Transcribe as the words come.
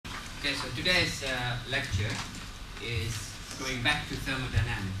Okay, so today's lecture is going back to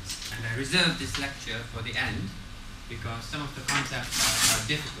thermodynamics, and I reserved this lecture for the end because some of the concepts are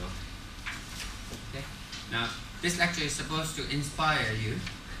difficult. Okay? Now, this lecture is supposed to inspire you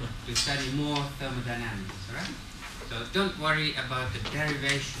to study more thermodynamics, alright? So don't worry about the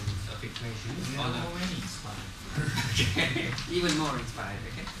derivations of equations. We are already inspired. Okay, even more inspired,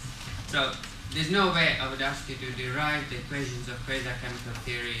 okay? So, there's no way I would ask you to derive the equations of quasichemical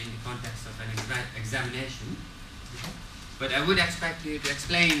theory in the context of an examination, okay? But I would expect you to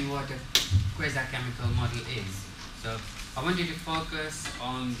explain what a quasichemical model is. So, I want you to focus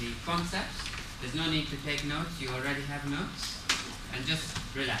on the concepts. There's no need to take notes, you already have notes, and just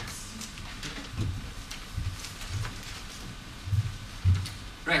relax.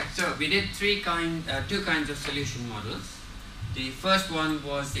 Right, so we did two kinds of solution models. The first one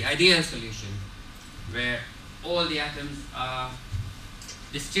was the ideal solution, where all the atoms are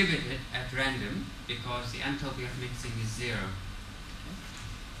distributed at random because the enthalpy of mixing is 0.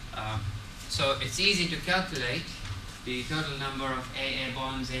 So it's easy to calculate the total number of AA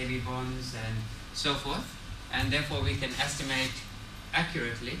bonds, AB bonds, and so forth, and therefore we can estimate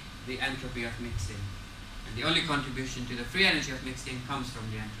accurately the entropy of mixing. And the only contribution to the free energy of mixing comes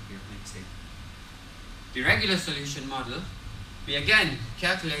from the entropy of mixing. The regular solution model, we again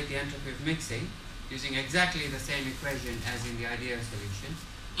calculate the entropy of mixing using exactly the same equation as in the ideal solution,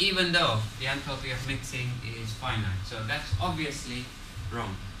 even though the enthalpy of mixing is finite. So that's obviously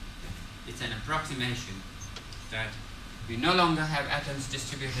wrong. It's an approximation that we no longer have atoms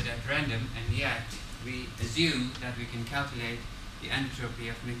distributed at random, and yet we assume that we can calculate the entropy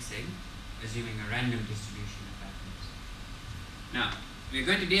of mixing assuming a random distribution of atoms. Now, we're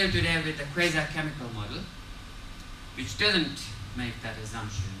going to deal today with the quasichemical model, which doesn't make that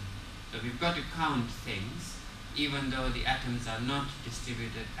assumption. So we've got to count things even though the atoms are not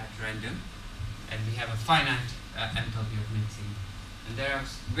distributed at random, and we have a finite enthalpy of mixing. And there are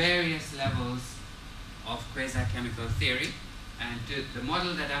various levels of quasichemical theory, and the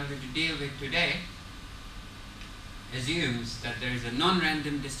model that I'm going to deal with today assumes that there is a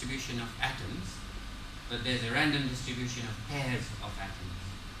non-random distribution of atoms, but there's a random distribution of pairs of atoms.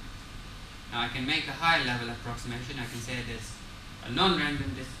 Now I can make a higher level approximation. I can say there's a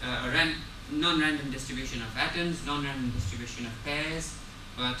non-random distribution of atoms, non-random distribution of pairs,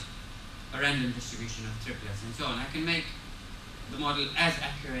 but a random distribution of triplets, and so on. I can make the model as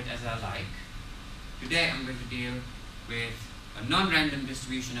accurate as I like. Today I'm going to deal with a non-random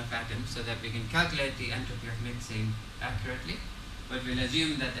distribution of atoms so that we can calculate the entropy of mixing accurately, but we'll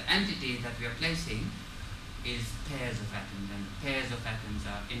assume that the entity that we are placing is pairs of atoms, and the pairs of atoms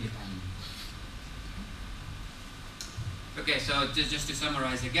are independent. Okay, so just to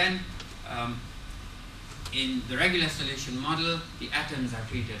summarize again, in the regular solution model, the atoms are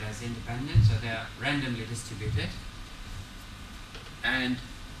treated as independent, so they are randomly distributed. And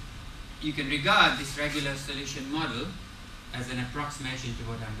you can regard this regular solution model as an approximation to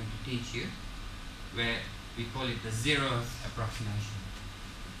what I'm going to teach you, where we call it the zeroth approximation.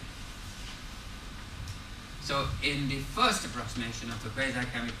 So in the first approximation of the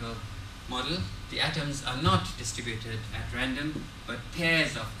quasichemical model, the atoms are not distributed at random, but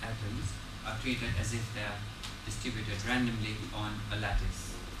pairs of atoms are treated as if they are distributed randomly on a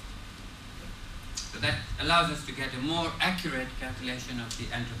lattice. So that allows us to get a more accurate calculation of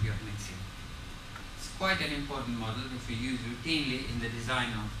the entropy of mixing. It's quite an important model which we use routinely in the design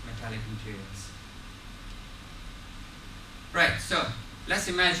of metallic materials. Right, so let's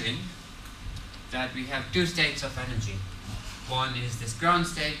imagine that we have two states of energy. One is this ground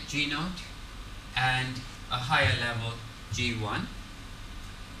state, G0, and a higher level, G1.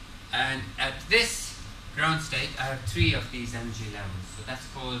 And at this ground state, I have three of these energy levels. So that's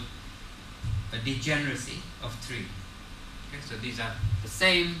called a degeneracy of 3. Okay, so these are the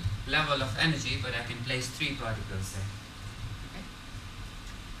same level of energy, but I can place 3 particles there. Okay?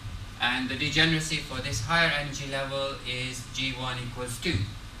 And the degeneracy for this higher energy level is G1 equals 2. So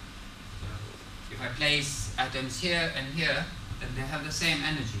if I place atoms here and here, then they have the same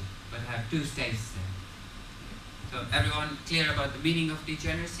energy, but I have 2 states there. Okay? So everyone clear about the meaning of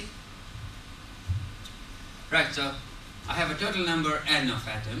degeneracy? Right, so I have a total number n of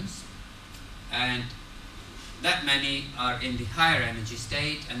atoms, and that many are in the higher energy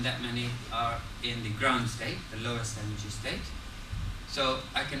state, and that many are in the ground state, the lowest energy state. So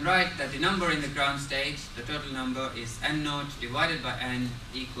I can write that the number in the ground state, the total number is n0 divided by n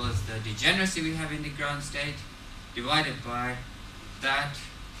equals the degeneracy we have in the ground state divided by that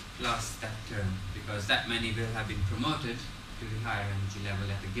plus that term, because that many will have been promoted to the higher energy level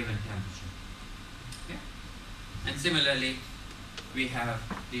at a given temperature. Okay? And similarly, we have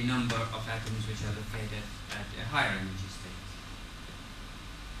the number of atoms which are located at a higher energy state.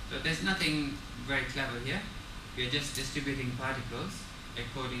 So there's nothing very clever here. We are just distributing particles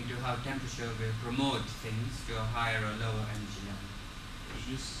according to how temperature will promote things to a higher or lower energy level. Could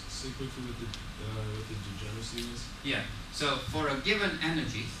you just say quickly what the degeneracy is? Yeah, so for a given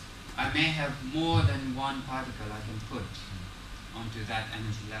energy, I may have more than one particle I can put onto that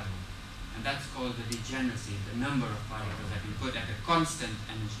energy level. And that's called the degeneracy, the number of particles I can put at a constant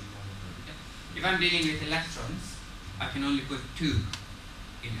energy level. Okay? If I'm dealing with electrons, I can only put 2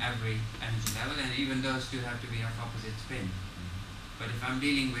 in every energy level, and even those 2 have to be of opposite spin. But if I'm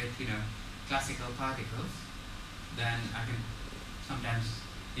dealing with, classical particles, then I can sometimes,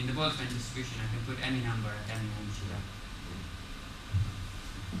 in the Boltzmann distribution, I can put any number at any energy level.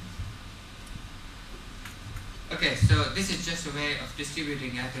 Okay, so this is just a way of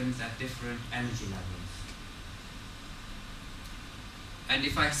distributing atoms at different energy levels. And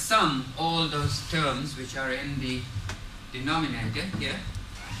if I sum all those terms which are in the denominator here,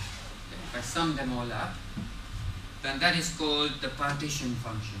 if I sum them all up, then that is called the partition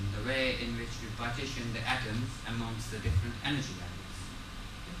function, the way in which we partition the atoms amongst the different energy levels.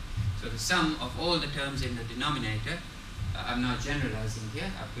 So the sum of all the terms in the denominator, I'm not generalizing here,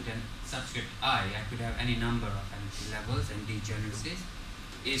 I put a subscript I could have any number of energy levels and degeneracies,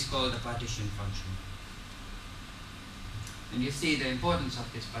 is called the partition function. And you see the importance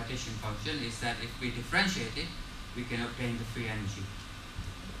of this partition function is that if we differentiate it, we can obtain the free energy.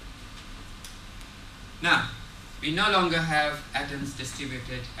 Now, we no longer have atoms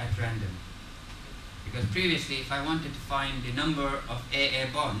distributed at random. Because previously, if I wanted to find the number of AA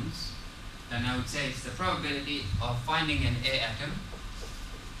bonds, then I would say it's the probability of finding an A atom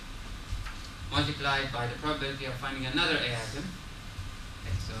multiplied by the probability of finding another A atom,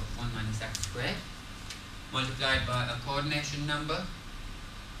 okay, so 1 minus x squared, multiplied by a coordination number,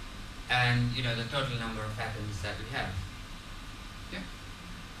 and the total number of atoms that we have. Okay?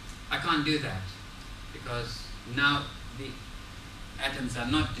 I can't do that because now the atoms are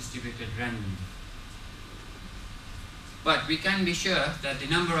not distributed randomly. But we can be sure that the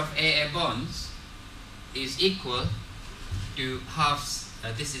number of AA bonds is equal to halves,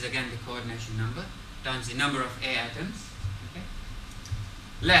 this is again the coordination number, times the number of A atoms, okay,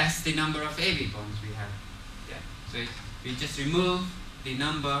 less the number of AB bonds we have. Okay. So we just remove the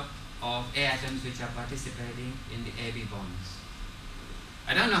number of A atoms which are participating in the AB bonds.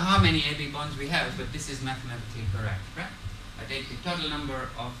 I don't know how many AB bonds we have, but this is mathematically correct, right? I take the total number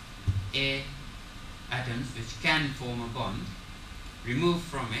of A atoms which can form a bond, remove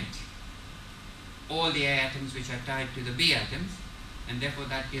from it all the A atoms which are tied to the B atoms, and therefore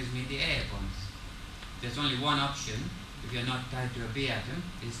that gives me the AA bonds. There's only one option, if you're not tied to a B atom,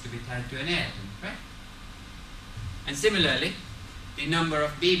 is to be tied to an A atom, right? And similarly, the number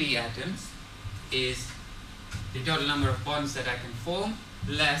of BB atoms is the total number of bonds that I can form,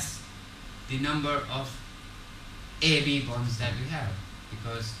 less the number of AB bonds that we have,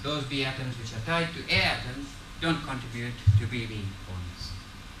 because those B atoms which are tied to A atoms don't contribute to BB bonds.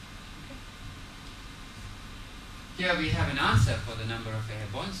 Here we have an answer for the number of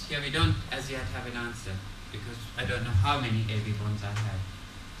A bonds. Here we don't as yet have an answer because I don't know how many AB bonds I have.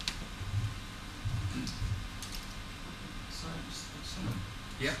 Sorry.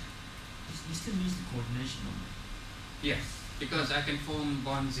 Yeah? You still use the coordination number? Yes, because I can form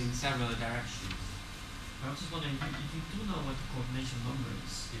bonds in several directions. I was just wondering, if you do know what the coordination number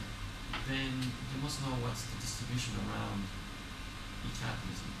is, Yeah. then you must know what's the distribution around each atom,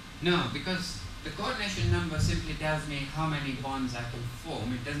 isn't it? No, because the coordination number simply tells me how many bonds I can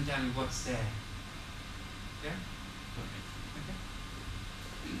form. It doesn't tell me what's there. Yeah? Okay.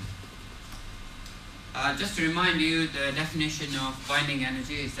 Just to remind you, the definition of binding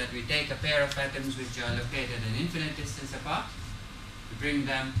energy is that we take a pair of atoms which are located an infinite distance apart, we bring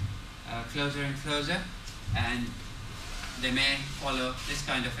them closer and closer, and they may follow this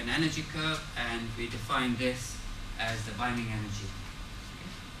kind of an energy curve, and we define this as the binding energy.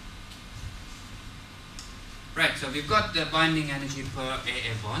 Right, so we've got the binding energy per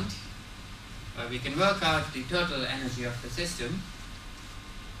AA bond. We can work out the total energy of the system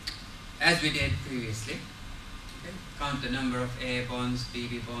as we did previously. Okay. Count the number of AA bonds,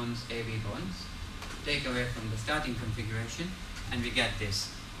 BB bonds, AB bonds, take away from the starting configuration, and we get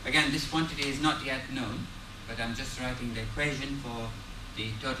this. Again, this quantity is not yet known, but I'm just writing the equation for the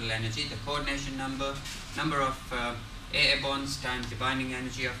total energy, the coordination number, number of AA bonds times the binding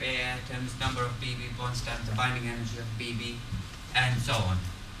energy of AA atoms, number of BB bonds times the binding energy of BB, and so on.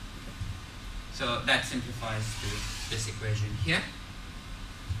 So that simplifies to this equation here.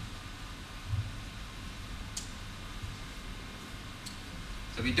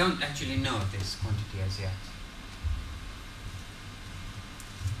 So we don't actually know this quantity as yet.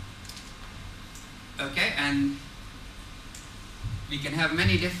 Okay, and we can have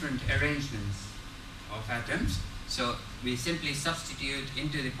many different arrangements of atoms. So we simply substitute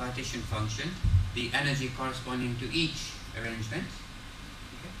into the partition function the energy corresponding to each arrangement.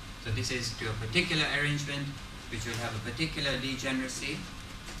 Okay. So this is to a particular arrangement which will have a particular degeneracy,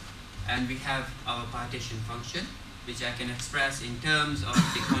 and we have our partition function which I can express in terms of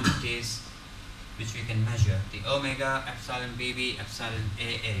the quantities which we can measure, the omega, epsilon BB, epsilon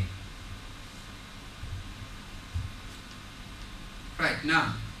AA. Right,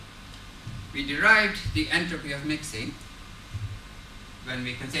 now we derived the entropy of mixing when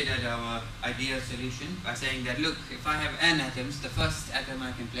we considered our ideal solution by saying that, look, if I have n atoms, the first atom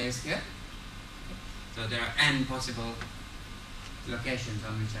I can place here. So there are n possible locations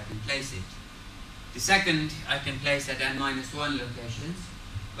on which I can place it. The second I can place at n minus 1 locations,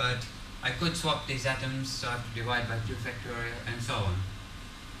 but I could swap these atoms, so I have to divide by 2 factorial and so on.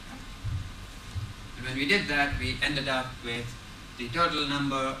 And when we did that, we ended up with the total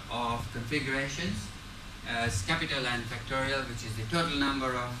number of configurations as capital N factorial, which is the total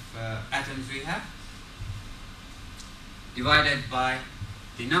number of atoms we have, divided by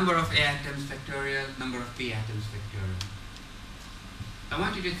the number of A atoms factorial, number of P atoms factorial. I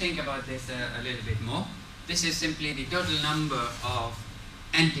want you to think about this a little bit more. This is simply the total number of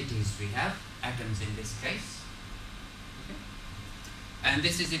entities we have, atoms in this case. Okay. And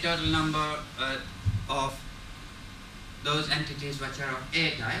this is the total number of those entities which are of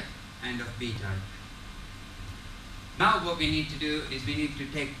A type and of B type. Now what we need to do is we need to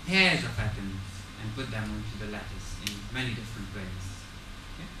take pairs of atoms and put them onto the lattice in many different ways.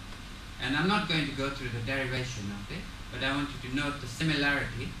 Okay? And I'm not going to go through the derivation of it, but I want you to note the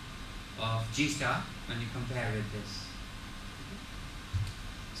similarity of G star when you compare with this. Okay?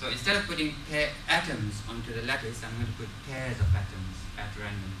 So instead of putting atoms onto the lattice, I'm going to put pairs of atoms at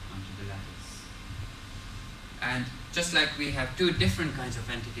random onto the lattice. And just like we have two different kinds of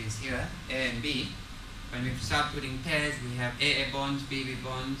entities here, A and B, when we start putting pairs, we have AA bonds, BB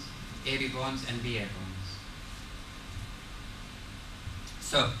bonds, AB bonds, and BA bonds.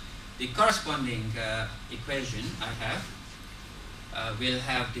 So the corresponding equation I have will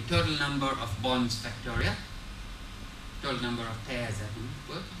have the total number of bonds factorial, total number of pairs I can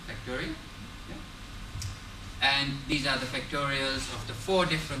put factorial, yeah. And these are the factorials of the 4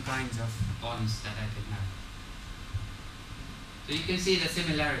 different kinds of bonds that I can have. So you can see the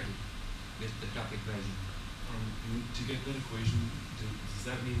similarity with the top equation. To get that equation, does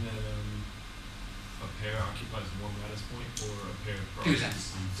that mean that a pair occupies 1 lattice point or a pair of 2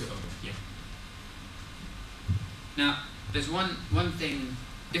 lattice points? Okay. Yeah. Now, there's one thing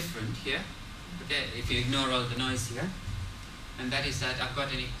different here, okay, if you ignore all the noise here, and that is that I've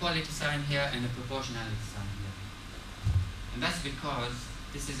got an equality sign here and a proportionality sign here. And that's because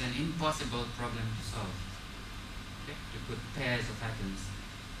this is an impossible problem to solve, okay, to put pairs of atoms.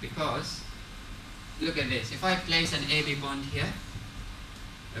 Because, look at this, if I place an AB bond here,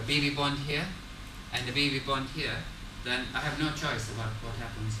 a BB bond here, and a BB bond here, then I have no choice about what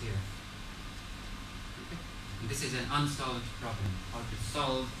happens here. Okay? And this is an unsolved problem, how to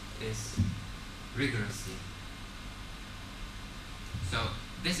solve this rigorously. So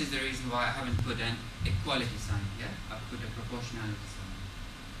this is the reason why I haven't put an equality sign here, I've put a proportionality sign.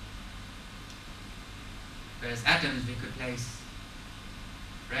 Whereas atoms we could place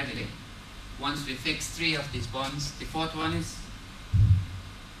readily. Once we fix 3 of these bonds, the 4th one is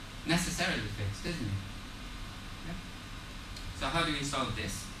necessarily fixed, isn't it? Yeah. So how do we solve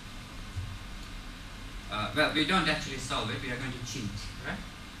this? Well, we don't actually solve it, we are going to cheat, right?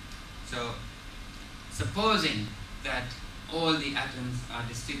 So, supposing that all the atoms are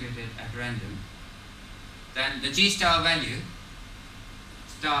distributed at random, then the G star value,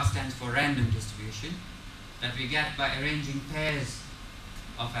 star stands for random distribution, that we get by arranging pairs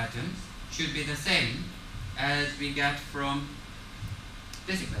of atoms should be the same as we get from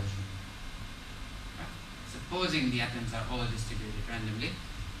this equation. Right? Supposing the atoms are all distributed randomly,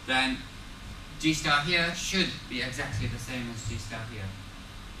 then G star here should be exactly the same as G star here.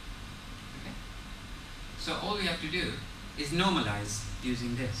 Okay? So all we have to do is normalize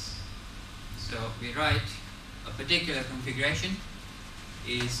using this. So we write a particular configuration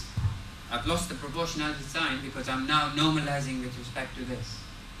is, I've lost the proportionality sign because I'm now normalizing with respect to this.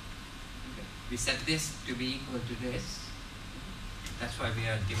 Okay. We set this to be equal to this. That's why we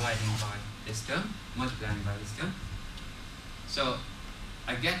are dividing by this term, multiplying by this term. So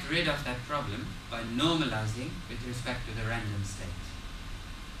I get rid of that problem by normalizing with respect to the random state.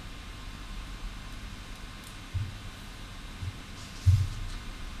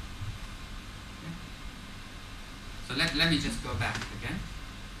 So let me just go back again.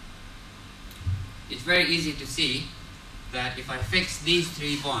 It's very easy to see that if I fix these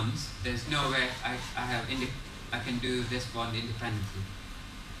 3 bonds, there's no way I can do this bond independently.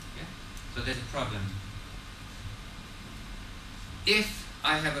 Yeah? So there's a problem. If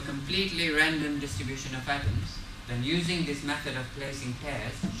I have a completely random distribution of atoms, then using this method of placing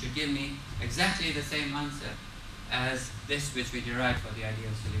pairs should give me exactly the same answer as this which we derived for the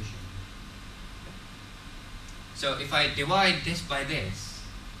ideal solution. So if I divide this by this,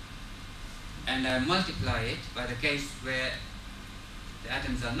 and I multiply it by the case where the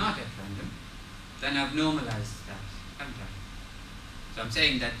atoms are not at random, then I've normalized that, haven't I? So I'm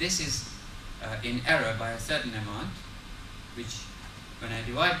saying that this is in error by a certain amount, which when I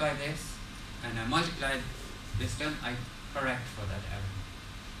divide by this and I multiply this term, I correct for that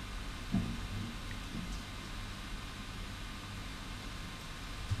error.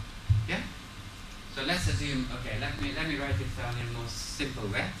 Yeah? So let's assume, okay, let me write it down in a more simple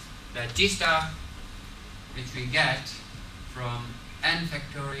way, that G star, which we get from n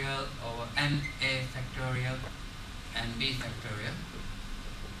factorial over na factorial and b factorial,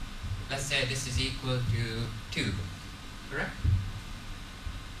 let's say this is equal to 2, correct?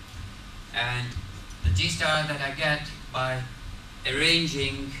 And the G star that I get by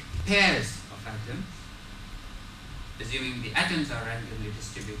arranging pairs of atoms, assuming the atoms are randomly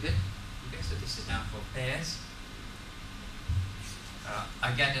distributed, okay, so this is now for pairs,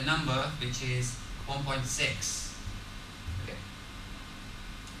 I get a number which is 1.6. Okay.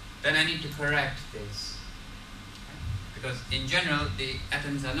 Then I need to correct this, okay? Because in general the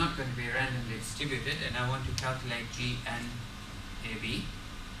atoms are not going to be randomly distributed, and I want to calculate G and AB.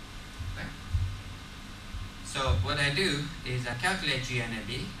 Okay. So what I do is I calculate G and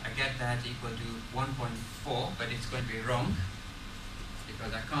AB. I get that equal to 1.4, but it's going to be wrong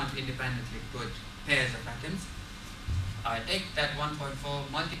because I can't independently put pairs of atoms. I take that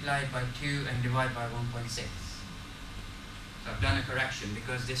 1.4, multiply it by 2 and divide by 1.6. So I've done a correction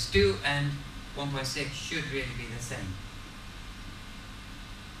because this 2 and 1.6 should really be the same.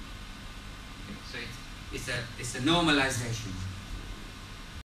 Okay, so it's a normalization.